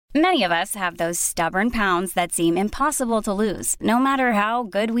Many of us have those stubborn pounds that seem impossible to lose, no matter how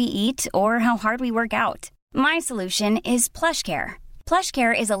good we eat or how hard we work out. My solution is PlushCare.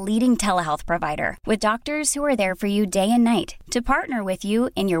 PlushCare is a leading telehealth provider with doctors who are there for you day and night to partner with you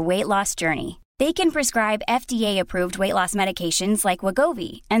in your weight loss journey. They can prescribe FDA-approved weight loss medications like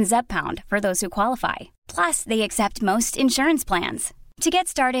Wegovy and Zepbound for those who qualify. Plus, they accept most insurance plans. To get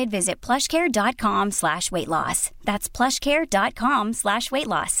started, visit plushcare.com/weightloss. That's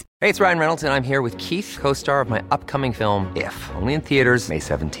plushcare.com/weightloss. Hey, it's Ryan Reynolds, and I'm here with Keith, co-star of my upcoming film, If, only in theaters May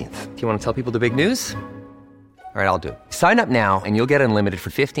 17th. Do you want to tell people the big news? All right, I'll do it. Sign up now and you'll get unlimited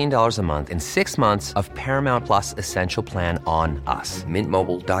for $15 a month and 6 months of Paramount Plus Essential Plan on us.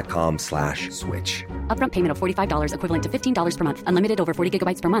 MintMobile.com/switch. Upfront payment of $45 equivalent to $15 per month. Unlimited over 40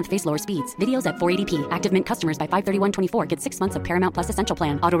 gigabytes per month. Face lower speeds. Videos at 480p. Active Mint customers by 531.24 get 6 months of Paramount Plus Essential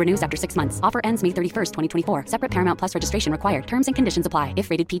Plan. Auto renews after 6 months. Offer ends May 31st, 2024. Separate Paramount Plus registration required. Terms and conditions apply if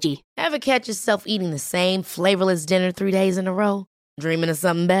rated PG. Ever catch yourself eating the same flavorless dinner 3 days in a row? Dreaming of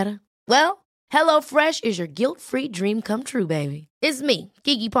something better? Well, HelloFresh is your guilt-free dream come true, baby. It's me,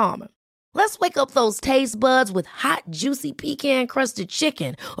 Keke Palmer. Let's wake up those taste buds with hot, juicy pecan-crusted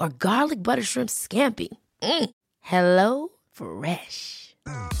chicken or garlic butter shrimp scampi. Hello Fresh.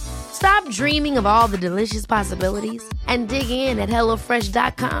 Stop dreaming of all the delicious possibilities and dig in at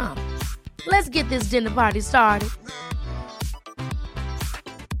HelloFresh.com. Let's get this dinner party started.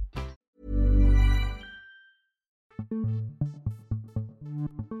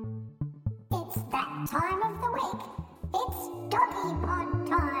 It's that time of the week. It's Doggy Pod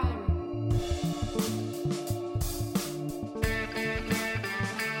time.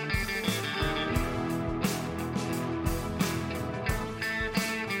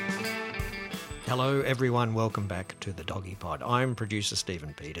 Hello everyone, welcome back to the Doggy Pod. I'm producer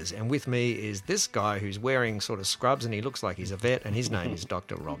Stephen Peters, and with me is this guy who's wearing sort of scrubs and he looks like he's a vet, and his name is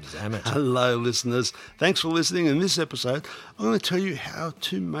Dr. Rob Zammit. Hello listeners, thanks for listening. In this episode I'm going to tell you how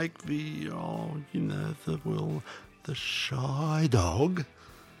to make the shy dog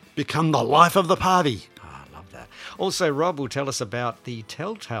become the life of the party. I love that. Also, Rob will tell us about the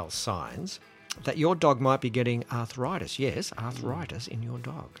telltale signs that your dog might be getting arthritis. Yes, arthritis in your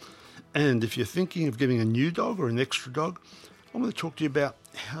dog. And if you're thinking of getting a new dog or an extra dog, I'm going to talk to you about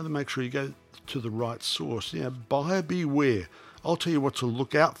how to make sure you go to the right source. Buyer beware. I'll tell you what to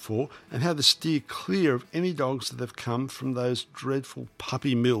look out for and how to steer clear of any dogs that have come from those dreadful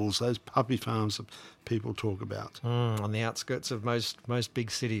puppy mills, those puppy farms that people talk about. On the outskirts of most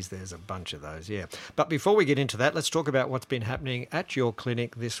big cities, there's a bunch of those, yeah. But before we get into that, let's talk about what's been happening at your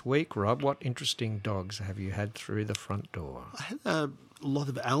clinic this week, Rob. What interesting dogs have you had through the front door? I had a lot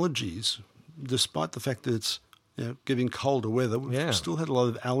of allergies, despite the fact that it's getting colder weather. We've still had a lot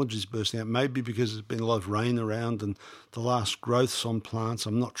of allergies bursting out, maybe because there's been a lot of rain around and the last growths on plants,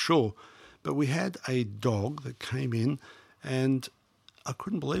 I'm not sure. But we had a dog that came in and I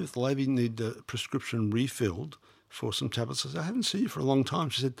couldn't believe it. The lady needed a prescription refilled for some tablets. I said, I haven't seen you for a long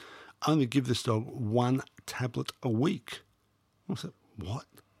time. She said, I only give this dog 1 tablet a week. I said, what?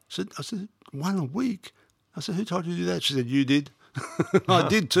 I said, 1 a week? I said, who told you to do that? She said, you did. I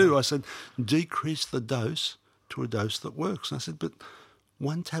did too. I said, decrease the dose to a dose that works. And I said, but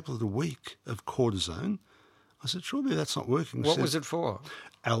 1 tablet a week of cortisone? I said, surely that's not working. What was it for?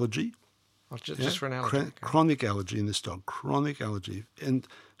 Allergy. Just for an allergy? Chronic allergy in this dog, chronic allergy. And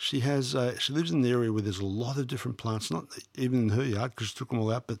she lives in an area where there's a lot of different plants, not even in her yard because she took them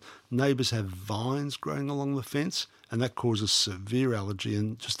all out, but neighbours have vines growing along the fence and that causes severe allergy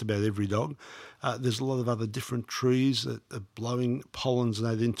in just about every dog. There's a lot of other different trees that are blowing pollens and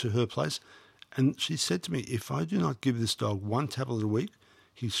that into her place. And she said to me, if I do not give this dog 1 tablet a week,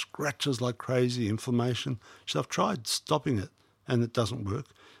 he scratches like crazy, inflammation. She said, I've tried stopping it and it doesn't work.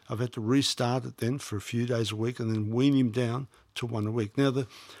 I've had to restart it then for a few days a week and then wean him down to 1 a week. Now, the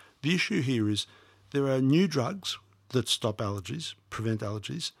issue here is there are new drugs that stop allergies, prevent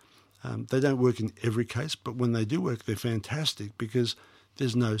allergies. They don't work in every case, but when they do work, they're fantastic because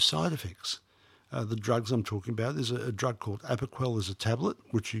there's no side effects. The drugs I'm talking about, there's a drug called Apoquel as a tablet,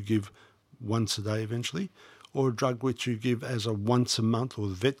 which you give once a day eventually, or a drug which you give as a once a month, or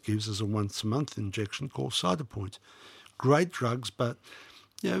the vet gives as a once a month injection called Cytopoint. Great drugs, but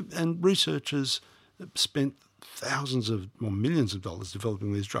and researchers spent thousands of, millions of dollars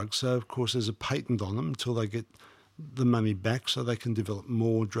developing these drugs. So, of course, there's a patent on them until they get the money back so they can develop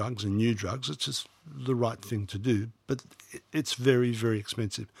more drugs and new drugs. It's just the right thing to do. But it's very, very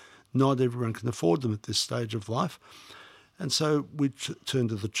expensive. Not everyone can afford them at this stage of life. And so we turn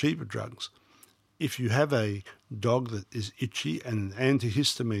to the cheaper drugs. If you have a dog that is itchy and an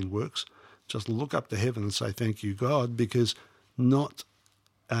antihistamine works, just look up to heaven and say, thank you, God, because not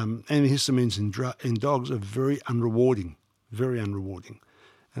antihistamines in dogs are very unrewarding,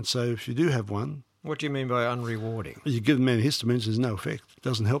 And so if you do have one, What do you mean by unrewarding? you give them antihistamines, there's no effect. It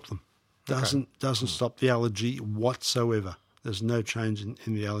doesn't help them. Okay. Doesn't stop the allergy whatsoever. There's no change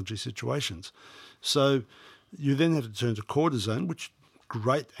in the allergy situations. So you then have to turn to cortisone, which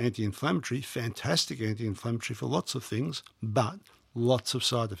great anti-inflammatory, fantastic anti-inflammatory for lots of things, but lots of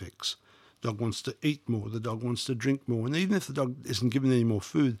side effects. Dog wants to eat more, the dog wants to drink more, and even if the dog isn't given any more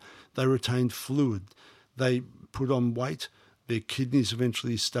food, they retain fluid. They put on weight, their kidneys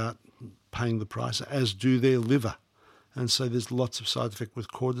eventually start paying the price, as do their liver. And so there's lots of side effect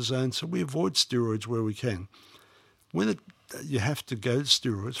with cortisone, so we avoid steroids where we can. When you have to go to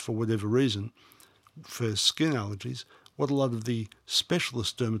steroids for whatever reason, for skin allergies, what a lot of the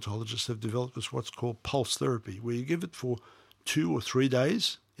specialist dermatologists have developed is what's called pulse therapy, where you give it for 2 or 3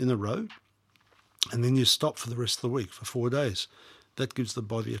 days in a row, and then you stop for the rest of the week for 4 days. That gives the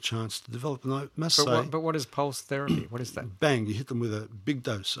body a chance to develop. And I must say... But what is pulse therapy? What is that? Bang, you hit them with a big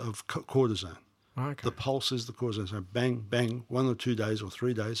dose of cortisone. Okay. The pulse is the cortisone. So bang, bang, 1 or 2 days or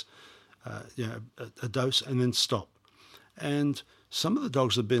 3 days, a dose, and then stop. And some of the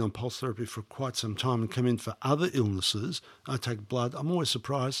dogs have been on pulse therapy for quite some time and come in for other illnesses. I take blood. I'm always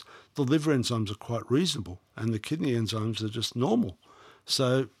surprised. The liver enzymes are quite reasonable and the kidney enzymes are just normal.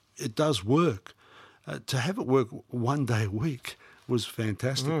 So it does work. To have it work 1 day a week was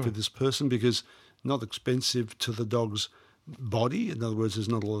fantastic for this person because not expensive to the dog's body. In other words, there's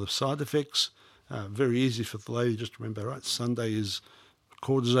not a lot of side effects. Very easy for the lady. Just remember, right, Sunday is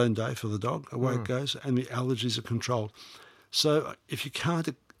cortisone day for the dog. Away it goes, and the allergies are controlled. So if you can't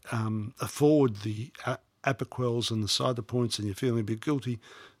afford the Apoquels and the Cytopoints and you're feeling a bit guilty,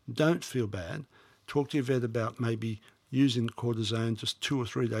 don't feel bad. Talk to your vet about maybe using cortisone just 2 or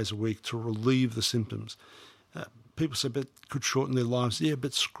 3 days a week to relieve the symptoms. People say, but it could shorten their lives. Yeah,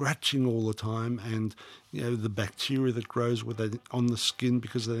 but scratching all the time and the bacteria that grows on the skin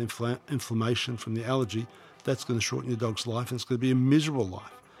because of the inflammation from the allergy, that's going to shorten your dog's life and it's going to be a miserable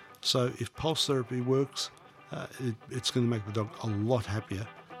life. So if pulse therapy works, it's going to make the dog a lot happier,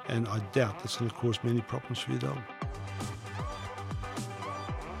 and I doubt that's going to cause many problems for your dog.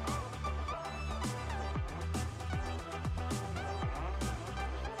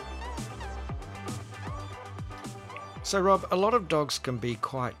 So, Rob, a lot of dogs can be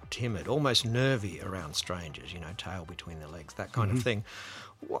quite timid, almost nervy around strangers, tail between their legs, that kind of thing.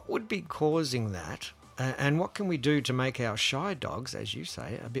 What would be causing that? And what can we do to make our shy dogs, as you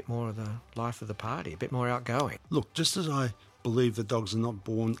say, a bit more of the life of the party, a bit more outgoing? Look, just as I believe that dogs are not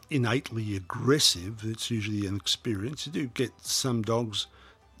born innately aggressive, it's usually an experience. You do get some dogs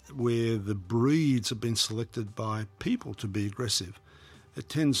where the breeds have been selected by people to be aggressive. It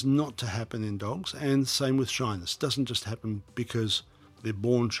tends not to happen in dogs, and same with shyness. It doesn't just happen because they're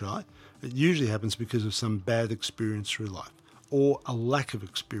born shy. It usually happens because of some bad experience through life or a lack of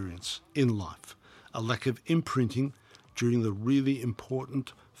experience in life, a lack of imprinting during the really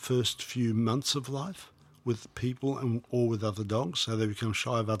important first few months of life with people or with other dogs, so they become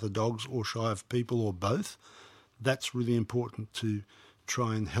shy of other dogs or shy of people or both. That's really important to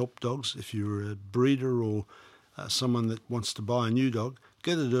try and help dogs. If you're a breeder or someone that wants to buy a new dog,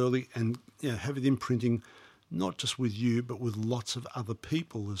 get it early and have it imprinting not just with you but with lots of other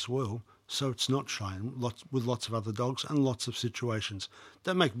people as well, so it's not shy, with lots of other dogs and lots of situations.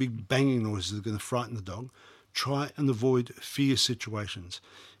 Don't make big banging noises that are going to frighten the dog. Try and avoid fear situations.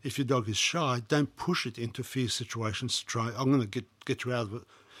 If your dog is shy, don't push it into fear situations to try, I'm going to get you out of it.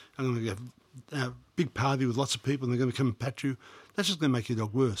 I'm going to have a big party with lots of people and they're going to come and pat you. That's just going to make your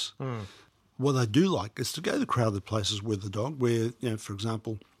dog worse. What I do like is to go to crowded places with the dog where, for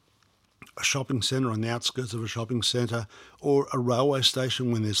example, a shopping centre on the outskirts of a shopping centre or a railway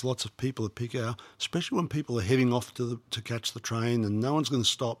station when there's lots of people at peak hour, especially when people are heading off to catch the train and no one's going to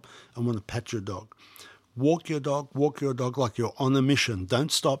stop and want to pat your dog. Walk your dog like you're on a mission.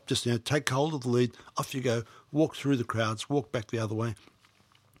 Don't stop, just take hold of the lead, off you go, walk through the crowds, walk back the other way.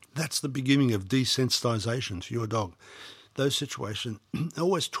 That's the beginning of desensitisation to your dog. Those situations,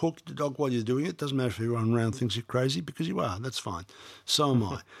 always talk to the dog while you're doing it. Doesn't matter if everyone around thinks you're crazy, because you are, that's fine. So am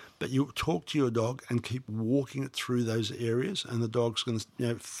I. But you talk to your dog and keep walking it through those areas, and the dog's going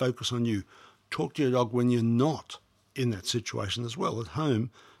to focus on you. Talk to your dog when you're not in that situation as well. At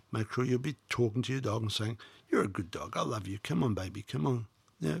home, make sure you'll be talking to your dog and saying, you're a good dog, I love you, come on baby, come on.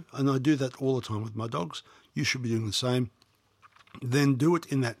 And I do that all the time with my dogs. You should be doing the same. Then do it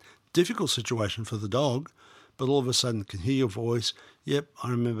in that difficult situation for the dog, but all of a sudden can hear your voice. Yep,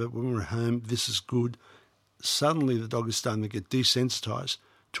 I remember when we were home, this is good. Suddenly the dog is starting to get desensitized.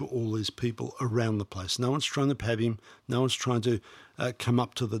 to all these people around the place. No one's trying to pat him. No one's trying to come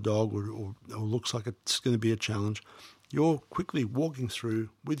up to the dog or looks like it's going to be a challenge. You're quickly walking through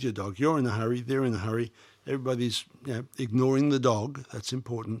with your dog. You're in a hurry. They're in a hurry. Everybody's ignoring the dog. That's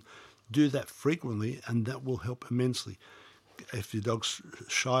important. Do that frequently, and that will help immensely. If your dog's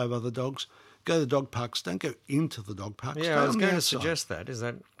shy of other dogs, go to dog parks. Don't go into the dog parks. Yeah, I was going to suggest that. Is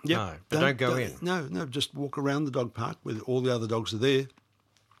that no? But don't go in. No. Just walk around the dog park where all the other dogs are there,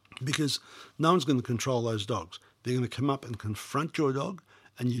 because no one's going to control those dogs. They're going to come up and confront your dog,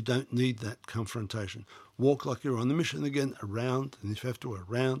 and you don't need that confrontation. Walk like you're on the mission again, around, and if you have to,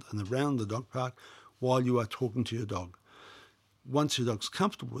 around and around the dog park while you are talking to your dog. Once your dog's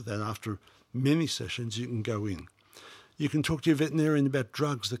comfortable with that, after many sessions, you can go in. You can talk to your veterinarian about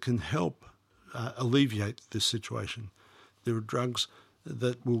drugs that can help alleviate this situation. There are drugs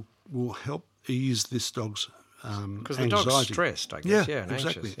that will help ease this dog's anxiety. Because the dog's stressed, I guess. Yeah, and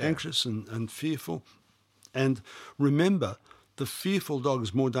exactly. anxious. Yeah. Anxious and fearful. And remember, the fearful dog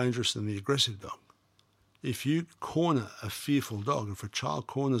is more dangerous than the aggressive dog. If you corner a fearful dog, if a child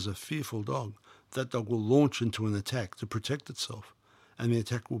corners a fearful dog, that dog will launch into an attack to protect itself. And the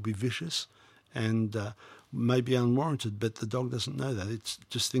attack will be vicious and may be unwarranted, but the dog doesn't know that. It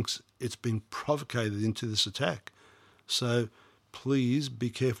just thinks it's been provocated into this attack. So please be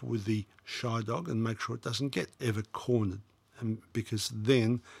careful with the shy dog and make sure it doesn't get ever cornered, because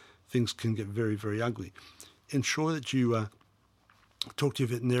then things can get very, very ugly. Ensure that you talk to your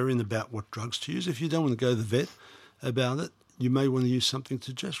veterinarian about what drugs to use. If you don't want to go to the vet about it, you may want to use something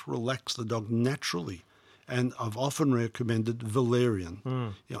to just relax the dog naturally. And I've often recommended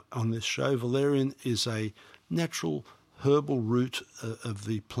valerian. On this show, valerian is a natural herbal root of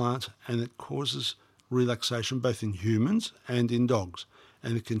the plant, and it causes relaxation both in humans and in dogs.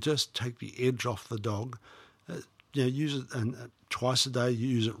 And it can just take the edge off the dog. Use it twice a day.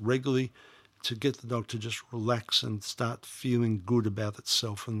 Use it regularly to get the dog to just relax and start feeling good about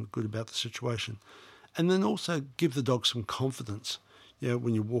itself and good about the situation. And then also give the dog some confidence.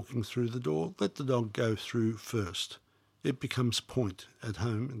 When you're walking through the door, let the dog go through first. It becomes point at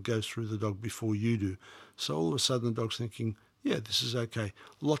home and goes through the dog before you do. So all of a sudden the dog's thinking, yeah, this is okay.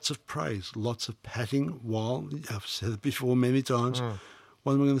 Lots of praise, lots of patting while, I've said it before many times.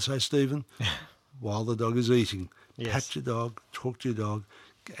 What am I going to say, Stephen? While the dog is eating. Yes. Pat your dog, talk to your dog,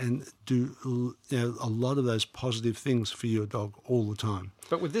 and do a lot of those positive things for your dog all the time.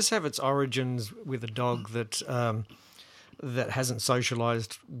 But would this have its origins with a dog that hasn't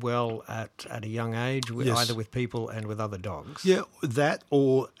socialised well at a young age, Yes. either with people and with other dogs? Yeah, that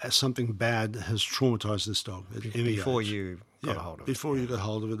or something bad has traumatised this dog at any before age. You got a hold of it. Before you got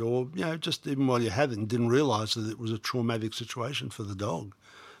hold of it, or just even while you had it and didn't realise that it was a traumatic situation for the dog.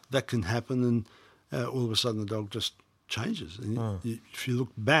 That can happen, and all of a sudden the dog just changes. And if you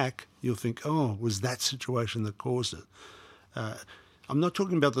look back, you'll think, oh, it was that situation that caused it. I'm not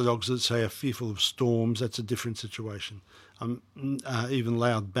talking about the dogs that, say, are fearful of storms. That's a different situation. Even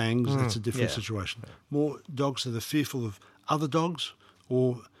loud bangs, that's a different situation. More dogs that are fearful of other dogs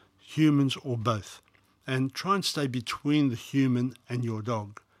or humans or both. And try and stay between the human and your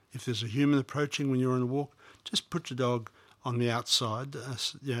dog. If there's a human approaching when you're on a walk, just put your dog on the outside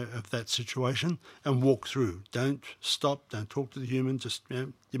of that situation and walk through. Don't stop, don't talk to the human. Just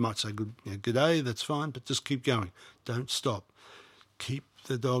you might say good day, that's fine, but just keep going. Don't stop. Keep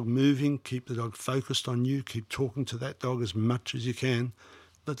the dog moving, keep the dog focused on you, keep talking to that dog as much as you can.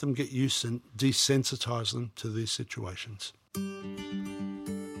 Let them get used and desensitise them to these situations.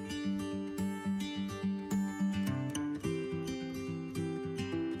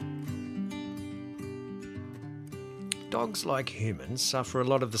 Dogs, like humans, suffer a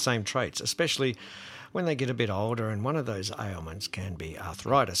lot of the same traits, especially when they get a bit older, and one of those ailments can be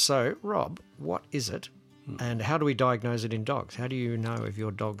arthritis. So, Rob, what is it, and how do we diagnose it in dogs? How do you know if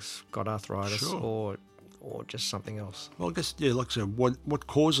your dog's got arthritis or just something else? Well, I guess, like I said, what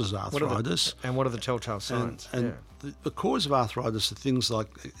causes arthritis? What are the telltale signs? And the cause of arthritis are things like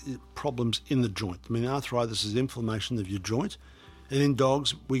problems in the joint. I mean, arthritis is inflammation of your joint. And in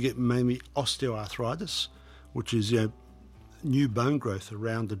dogs, we get mainly osteoarthritis, which is new bone growth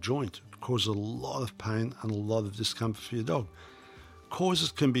around the joint. It causes a lot of pain and a lot of discomfort for your dog.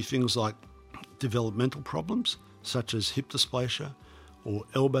 Causes can be things like developmental problems, such as hip dysplasia or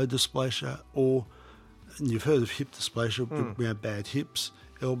elbow dysplasia, or, and you've heard of hip dysplasia, we have bad hips.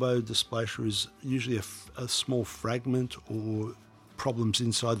 Elbow dysplasia is usually a small fragment or problems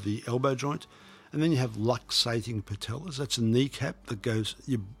inside the elbow joint. And then you have luxating patellas. That's a kneecap that goes,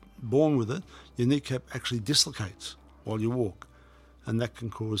 you're born with it, your kneecap actually dislocates while you walk. and that can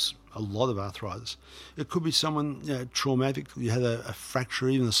cause a lot of arthritis. It could be someone traumatic. You had a fracture,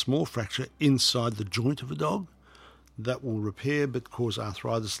 even a small fracture, inside the joint of a dog. That will repair but cause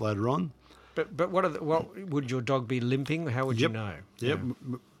arthritis later on. But what would your dog be limping? How would you know? Yep,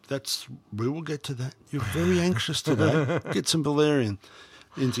 we will get to that. You're very anxious today. Get some valerian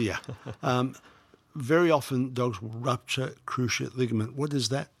into you. Very often dogs will rupture cruciate ligament. What is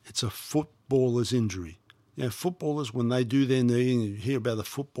that? It's a footballer's injury. Footballers, when they do their knee, and you hear about the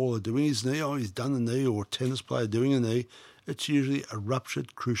footballer doing his knee, he's done a knee, or a tennis player doing a knee, it's usually a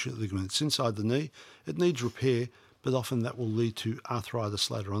ruptured cruciate ligament. It's inside the knee. It needs repair, but often that will lead to arthritis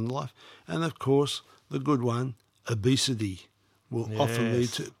later on in life. And of course, the good one, obesity, will often lead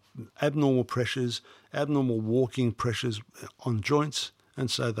to abnormal pressures, abnormal walking pressures on joints, and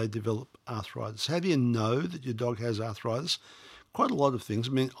so they develop arthritis. How do you know that your dog has arthritis? Quite a lot of things.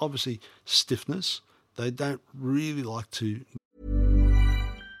 I mean, obviously stiffness. They don't really like to.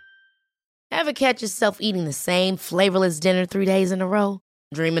 Ever catch yourself eating the same flavorless dinner 3 days in a row?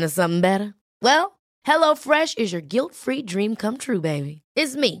 Dreaming of something better? Well, HelloFresh is your guilt-free dream come true, baby.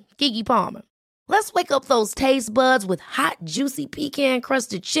 It's me, Keke Palmer. Let's wake up those taste buds with hot, juicy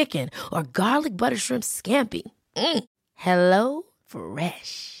pecan-crusted chicken or garlic butter shrimp scampi. Hello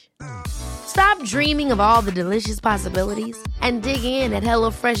Fresh. Stop dreaming of all the delicious possibilities and dig in at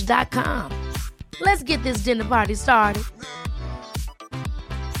HelloFresh.com. Let's get this dinner party started.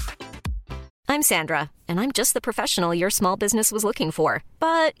 I'm Sandra, and I'm just the professional your small business was looking for.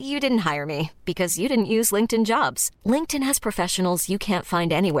 But you didn't hire me because you didn't use LinkedIn Jobs. LinkedIn has professionals you can't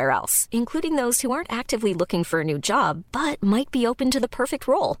find anywhere else, including those who aren't actively looking for a new job, but might be open to the perfect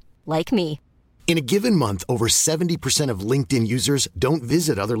role, like me. In a given month, over 70% of LinkedIn users don't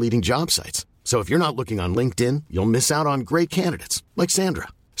visit other leading job sites. So if you're not looking on LinkedIn, you'll miss out on great candidates like Sandra.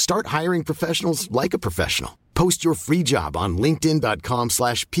 Start hiring professionals like a professional. Post your free job on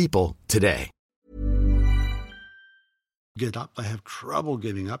linkedin.com/people today. Get up. They have trouble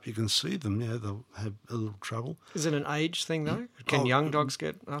getting up. You can see them. They'll have a little trouble. Is it an age thing, though? Can young dogs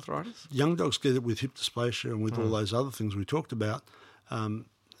get arthritis? Young dogs get it with hip dysplasia and with all those other things we talked about. And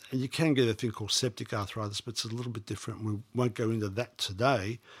you can get a thing called septic arthritis, but it's a little bit different. We won't go into that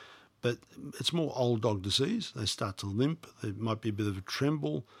today. But it's more old dog disease. They start to limp. There might be a bit of a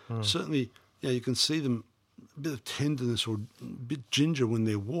tremble. Certainly, you can see them a bit of tenderness or a bit ginger when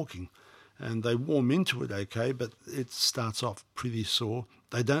they're walking. And they warm into it okay, but it starts off pretty sore.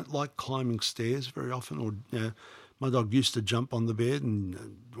 They don't like climbing stairs very often. Or my dog used to jump on the bed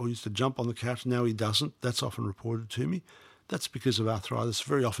or used to jump on the couch. Now he doesn't. That's often reported to me. That's because of arthritis,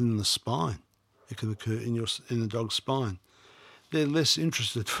 very often in the spine. It can occur in the dog's spine. They're less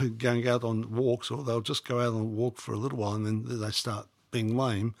interested for going out on walks, or they'll just go out on a walk for a little while and then they start being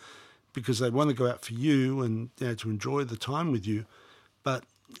lame because they want to go out for you and to enjoy the time with you, but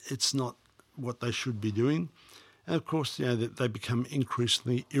it's not what they should be doing. And of course, they become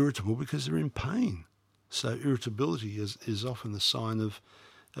increasingly irritable because they're in pain. So irritability is often the sign of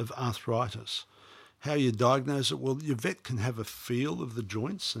arthritis. How you diagnose it? Well, your vet can have a feel of the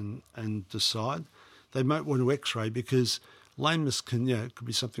joints and decide. They might want to x-ray because lameness could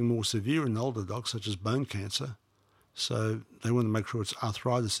be something more severe in older dogs, such as bone cancer. So they want to make sure it's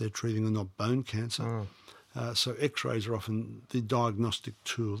arthritis they're treating and not bone cancer. So x-rays are often the diagnostic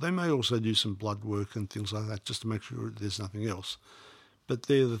tool. They may also do some blood work and things like that just to make sure there's nothing else. But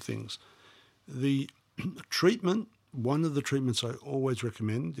they're the things. The treatment, one of the treatments I always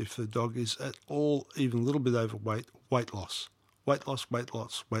recommend if the dog is at all even a little bit overweight, weight loss. Weight loss, weight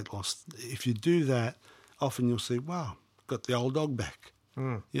loss, weight loss. If you do that, often you'll see, wow, got the old dog back.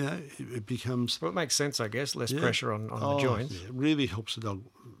 It becomes... Well, it makes sense, I guess, less pressure on the joints. Yeah, it really helps the dog.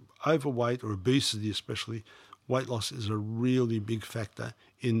 Overweight or obesity especially, weight loss is a really big factor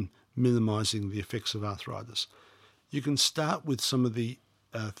in minimising the effects of arthritis. You can start with some of the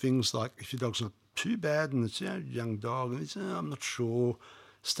things like if your dog's not too bad and it's a young dog and it's, I'm not sure,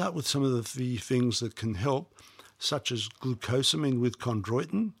 start with some of the things that can help, such as glucosamine with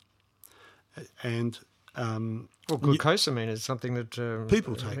chondroitin and... glucosamine is something that...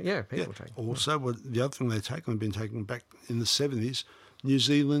 people take. People take. Also, the other thing they take, and they've been taking back in the 70s, New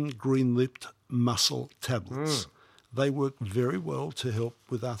Zealand green-lipped muscle tablets. They work very well to help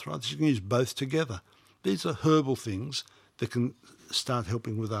with arthritis. You can use both together. These are herbal things that can start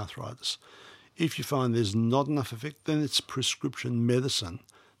helping with arthritis. If you find there's not enough effect, then it's prescription medicine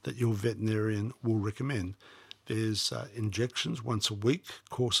that your veterinarian will recommend. There's injections once a week,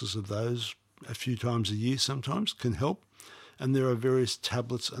 courses of those a few times a year sometimes can help. And there are various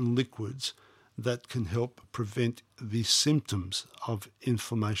tablets and liquids that can help prevent the symptoms of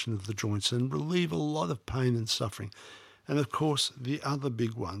inflammation of the joints and relieve a lot of pain and suffering. And of course, the other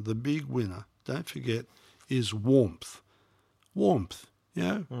big one, the big winner, don't forget, is warmth. Warmth,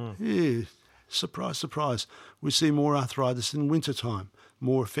 Yeah, surprise, surprise. We see more arthritis in wintertime,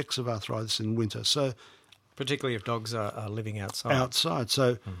 more effects of arthritis in winter. So, particularly if dogs are living outside. Outside.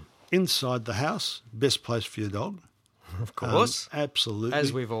 So inside the house, best place for your dog. Of course. Absolutely.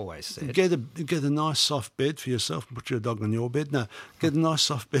 As we've always said. Get a nice soft bed for yourself and put your dog on your bed. No, get a nice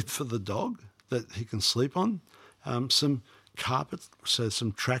soft bed for the dog that he can sleep on. Some carpet, so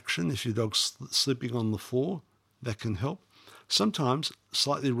some traction if your dog's sleeping on the floor, that can help. Sometimes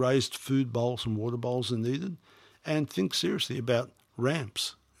slightly raised food bowls and water bowls are needed. And think seriously about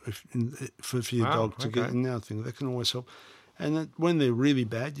ramps for your dog to get in. Now, thing that can always help. And then when they're really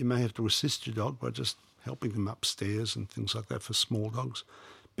bad, you may have to assist your dog by just helping them upstairs and things like that for small dogs.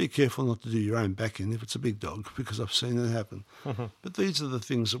 Be careful not to do your own back end if it's a big dog, because I've seen it happen. But these are the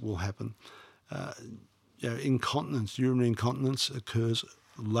things that will happen. Incontinence, urinary incontinence occurs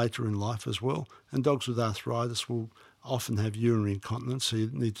later in life as well. And dogs with arthritis will often have urinary incontinence, so you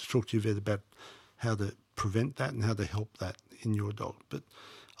need to talk to your vet about how to prevent that and how to help that in your dog. But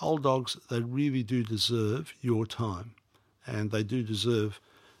old dogs, they really do deserve your time, and they do deserve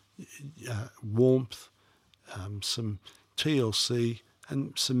warmth, some TLC,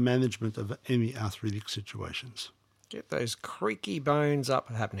 and some management of any arthritic situations. Get those creaky bones up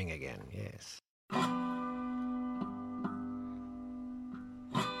happening again, yes.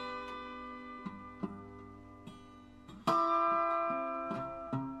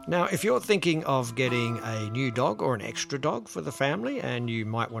 Now, if you're thinking of getting a new dog or an extra dog for the family, and you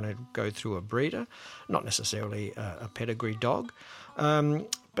might want to go through a breeder, not necessarily a pedigree dog,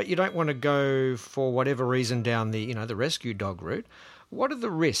 but you don't want to go for whatever reason down the rescue dog route, what are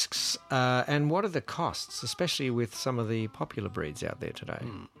the risks and what are the costs, especially with some of the popular breeds out there today?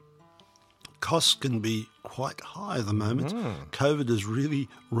 Costs can be quite high at the moment. COVID has really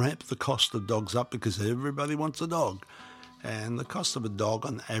ramped the cost of dogs up because everybody wants a dog. And the cost of a dog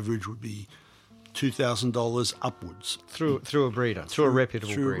on average would be $2,000 upwards. Through a breeder, through a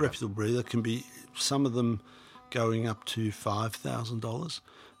reputable breeder. Through a reputable breeder. Can be some of them going up to $5,000.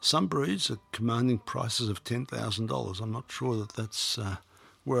 Some breeds are commanding prices of $10,000. I'm not sure that that's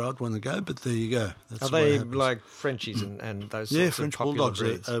where I'd want to go, but there you go. That's are they like Frenchies and those sorts of French popular Bulldogs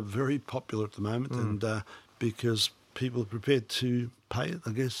breeds? are very popular at the moment, and because people are prepared to pay it,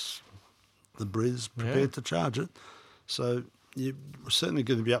 I guess the breeders are prepared to charge it. So you're certainly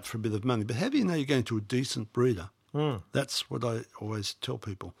going to be up for a bit of money. But how do you know you're going to a decent breeder? That's what I always tell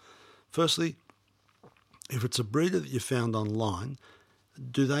people. Firstly, if it's a breeder that you found online,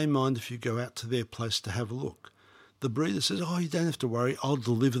 do they mind if you go out to their place to have a look? The breeder says, you don't have to worry, I'll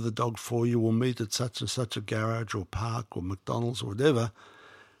deliver the dog for you, we'll meet at such and such a garage or park or McDonald's or whatever.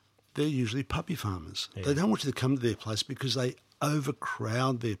 They're usually puppy farmers. Yeah. They don't want you to come to their place because they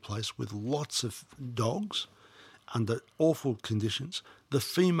overcrowd their place with lots of dogs under awful conditions. The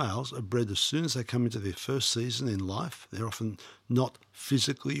females are bred as soon as they come into their first season in life. They're often not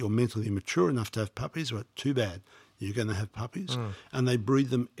physically or mentally mature enough to have puppies, but too bad, you're going to have puppies. And they breed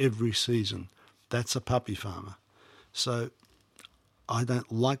them every season. That's a puppy farmer. So I don't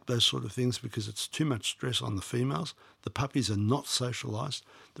like those sort of things because it's too much stress on the females. The puppies are not socialised.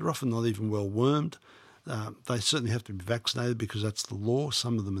 They're often not even well wormed. They certainly have to be vaccinated because that's the law.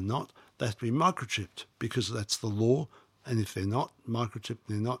 Some of them are not. They have to be microchipped because that's the law. And if they're not microchipped,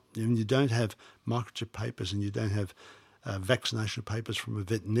 they're not. And you don't have microchip papers and you don't have vaccination papers from a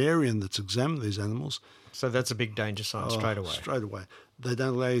veterinarian that's examined these animals. So that's a big danger sign straight away. Straight away. They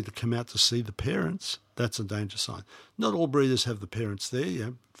don't allow you to come out to see the parents. That's a danger sign. Not all breeders have the parents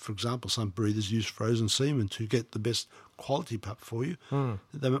there. For example, some breeders use frozen semen to get the best quality pup for you.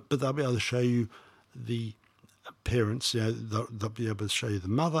 But they'll be able to show you the parents. They'll be able to show you the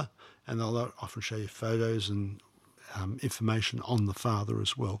mother, and they'll often show you photos and information on the father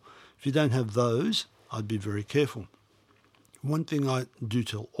as well. If you don't have those, I'd be very careful. One thing I do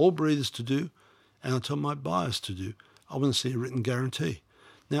tell all breeders to do, and I tell my buyers to do, I want to see a written guarantee.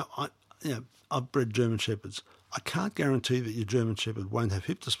 Now, I've bred German Shepherds. I can't guarantee that your German Shepherd won't have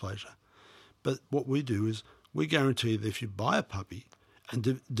hip dysplasia, but what we do is we guarantee that if you buy a puppy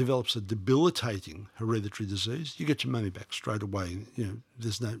and develops a debilitating hereditary disease, you get your money back straight away.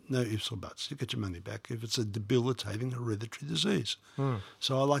 There's no ifs or buts. You get your money back if it's a debilitating hereditary disease.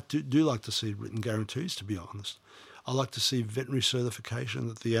 So I do like to see written guarantees, to be honest. I like to see veterinary certification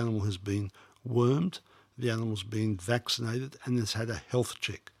that the animal has been wormed, the animal's been vaccinated, and has had a health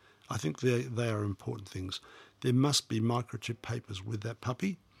check. I think they are important things. There must be microchip papers with that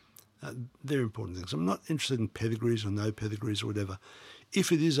puppy. They're important things. I'm not interested in pedigrees or no pedigrees or whatever.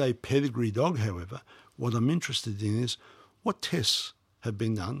 If it is a pedigree dog, however, what I'm interested in is what tests have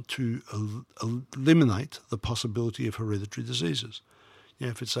been done to eliminate the possibility of hereditary diseases.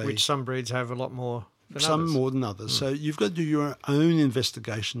 If it's which some breeds have a lot more than some others. more than others. So you've got to do your own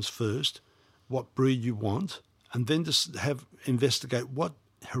investigations first, what breed you want, and then just investigate what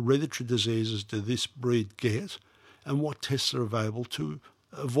hereditary diseases do this breed get and what tests are available to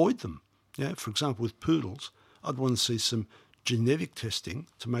avoid them. For example, with poodles, I'd want to see some genetic testing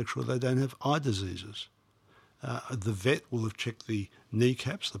to make sure they don't have eye diseases. The vet will have checked the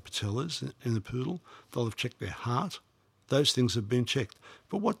kneecaps, the patellas in the poodle. They'll have checked their heart. Those things have been checked.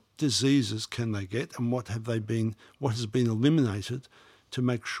 But what diseases can they get, and what has been eliminated to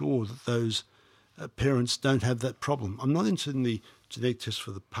make sure that those parents don't have that problem? I'm not interested in the genetic test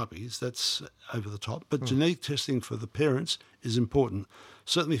for the puppies. That's over the top. But genetic testing for the parents is important.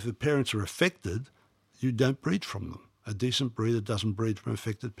 Certainly if the parents are affected, you don't breed from them. A decent breeder doesn't breed from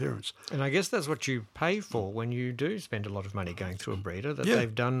affected parents. And I guess that's what you pay for when you do spend a lot of money going through a breeder, that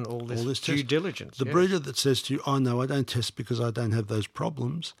they've done all this due diligence. The breeder that says to you, oh, no, I don't test because I don't have those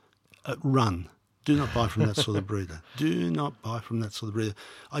problems, run. Do not buy from that sort of breeder. Do not buy from that sort of breeder.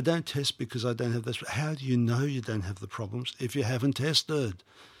 I don't test because I don't have this. How do you know you don't have the problems if you haven't tested?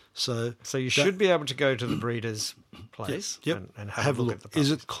 So you should be able to go to the breeder's place and have a look at the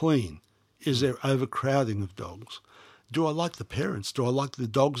puppies. Is it clean? Is there overcrowding of dogs? Do I like the parents? Do I like the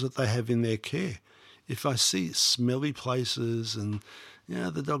dogs that they have in their care? If I see smelly places and,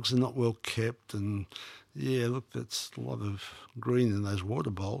 the dogs are not well kept and, look, that's a lot of green in those water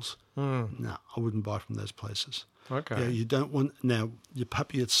bowls. No, I wouldn't buy from those places. Okay. You don't want, now, your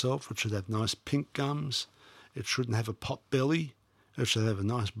puppy itself, it should have nice pink gums. It shouldn't have a pot belly. It should have a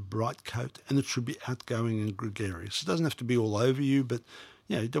nice bright coat, and it should be outgoing and gregarious. It doesn't have to be all over you, but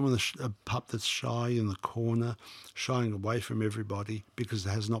you don't want a pup that's shy in the corner, shying away from everybody because it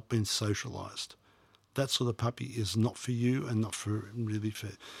has not been socialised. That sort of puppy is not for you and not for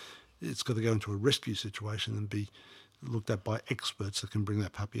it's got to go into a rescue situation and be looked at by experts that can bring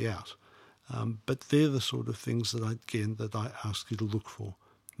that puppy out. But they're the sort of things that I ask you to look for.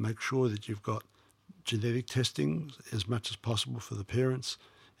 Make sure that you've got genetic testing as much as possible for the parents.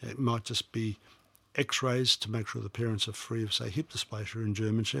 It might just be X-rays to make sure the parents are free of, say, hip dysplasia in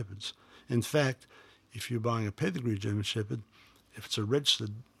German Shepherds. In fact, if you're buying a pedigree German Shepherd, if it's a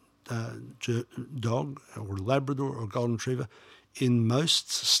registered dog or a Labrador or a Golden Retriever, in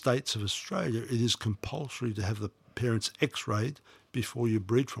most states of Australia, it is compulsory to have the parents X-rayed before you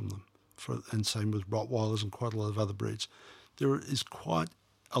breed from them. And same with Rottweilers and quite a lot of other breeds. There is quite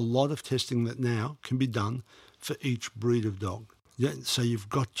a lot of testing that now can be done for each breed of dog. So you've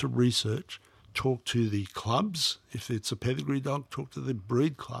got to research. Talk to the clubs. If it's a pedigree dog, talk to the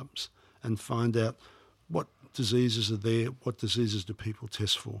breed clubs and find out what diseases are there, what diseases do people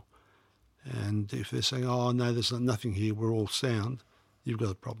test for. And if they're saying, oh, no, there's nothing here, we're all sound, you've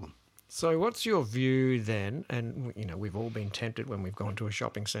got a problem. So what's your view then? And, we've all been tempted when we've gone to a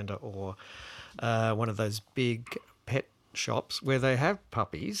shopping centre or one of those big pet shops where they have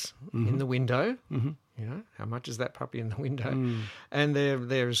puppies in the window. Mm-hmm. How much is that puppy in the window? And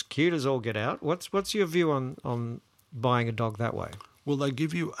they're as cute as all get out. What's your view on buying a dog that way? Well, they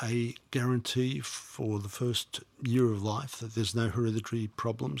give you a guarantee for the first year of life that there's no hereditary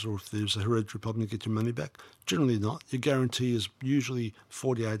problems, or if there's a hereditary problem, you get your money back. Generally not. Your guarantee is usually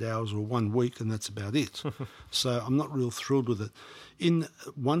 48 hours or 1 week, and that's about it. So I'm not real thrilled with it. In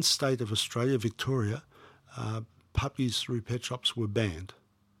one state of Australia, Victoria, puppies through pet shops were banned.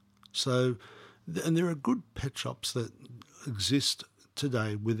 So, and there are good pet shops that exist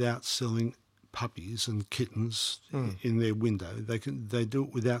today without selling puppies and kittens in their window. They do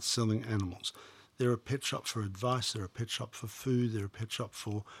it without selling animals. They're a pet shop for advice, they're a pet shop for food, they're a pet shop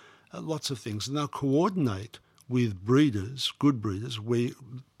for lots of things. And they'll coordinate with breeders, good breeders, where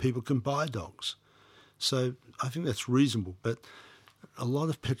people can buy dogs. So I think that's reasonable. But a lot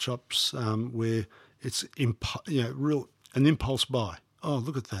of pet shops where it's an impulse buy. Oh,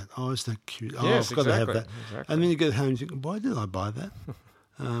 look at that. Oh, isn't that cute? Oh, yes, I've got to have that. Exactly. And then you get home and you think, why did I buy that?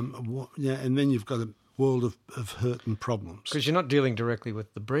 And then you've got a world of hurt and problems. Because you're not dealing directly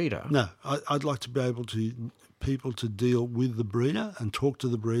with the breeder. No, I'd like to be able to people to deal with the breeder and talk to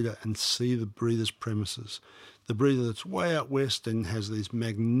the breeder and see the breeder's premises. The breeder that's way out west and has these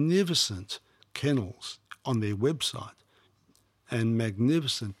magnificent kennels on their website and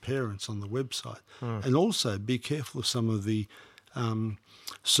magnificent parents on the website. And also be careful of some of the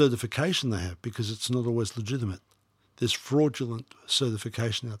certification they have, because it's not always legitimate. There's fraudulent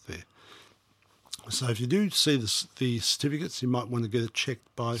certification out there. So if you do see the certificates, you might want to get it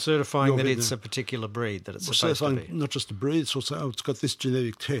checked by certifying that it's a particular breed that it's supposed to be. Not just a breed, it's also it's got this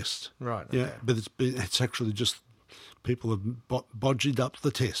genetic test. Right. Yeah, okay. but it's actually just people have bodged up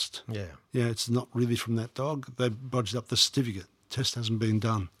the test. Yeah. Yeah, it's not really from that dog. They bodged up the certificate. Test hasn't been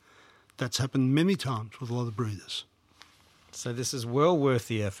done. That's happened many times with a lot of breeders. So this is well worth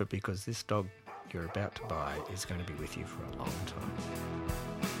the effort, because this dog you're about to buy is going to be with you for a long time.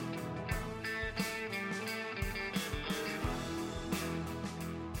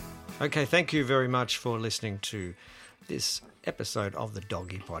 Okay, thank you very much for listening to this episode of the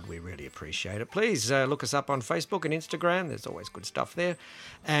Doggy Pod. We really appreciate it. Please look us up on Facebook and Instagram. There's always good stuff there.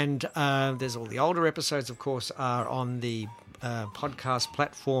 And there's all the older episodes, of course, are on the podcast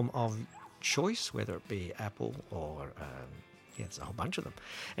platform of choice, whether it be Apple or... it's a whole bunch of them.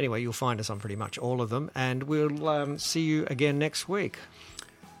 Anyway, you'll find us on pretty much all of them, and we'll see you again next week.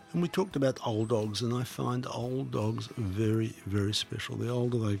 And we talked about old dogs, and I find old dogs very, very special. The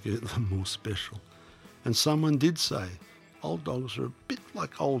older they get, the more special. And someone did say, old dogs are a bit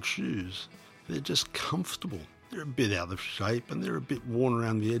like old shoes. They're just comfortable. They're a bit out of shape, and they're a bit worn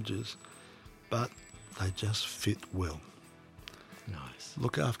around the edges, but they just fit well. Nice.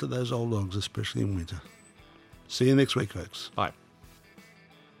 Look after those old dogs, especially in winter. See you next week, folks. Bye.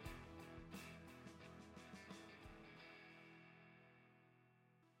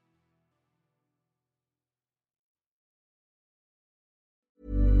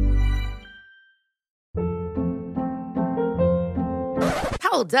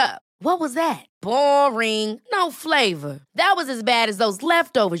 Hold up. What was that? Boring. No flavor. That was as bad as those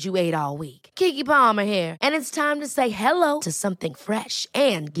leftovers you ate all week. Keke Palmer here, and it's time to say hello to something fresh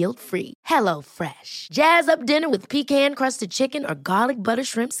and guilt-free. Hello Fresh. Jazz up dinner with pecan-crusted chicken or garlic butter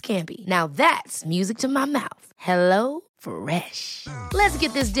shrimp scampi. Now that's music to my mouth. Hello Fresh. Let's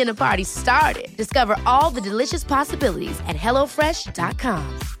get this dinner party started. Discover all the delicious possibilities at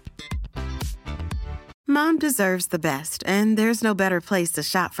HelloFresh.com. Mom deserves the best, and there's no better place to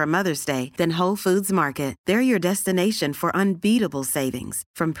shop for Mother's Day than Whole Foods Market. They're your destination for unbeatable savings,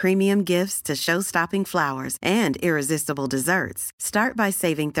 from premium gifts to show-stopping flowers and irresistible desserts. Start by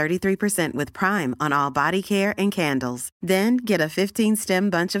saving 33% with Prime on all body care and candles. Then get a 15-stem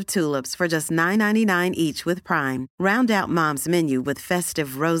bunch of tulips for just $9.99 each with Prime. Round out Mom's menu with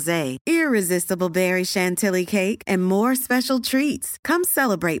festive rosé, irresistible berry chantilly cake, and more special treats. Come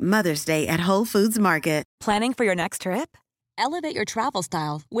celebrate Mother's Day at Whole Foods Market. Planning for your next trip? Elevate your travel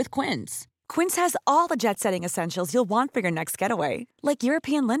style with Quince. Quince has all the jet-setting essentials you'll want for your next getaway, like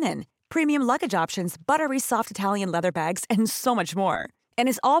European linen, premium luggage options, buttery soft Italian leather bags, and so much more. And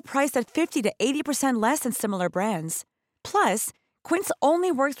is all priced at 50 to 80% less than similar brands. Plus, Quince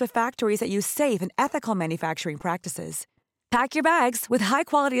only works with factories that use safe and ethical manufacturing practices. Pack your bags with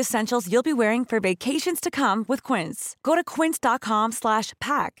high-quality essentials you'll be wearing for vacations to come with Quince. Go to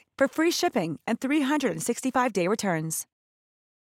quince.com/pack for free shipping and 365-day returns.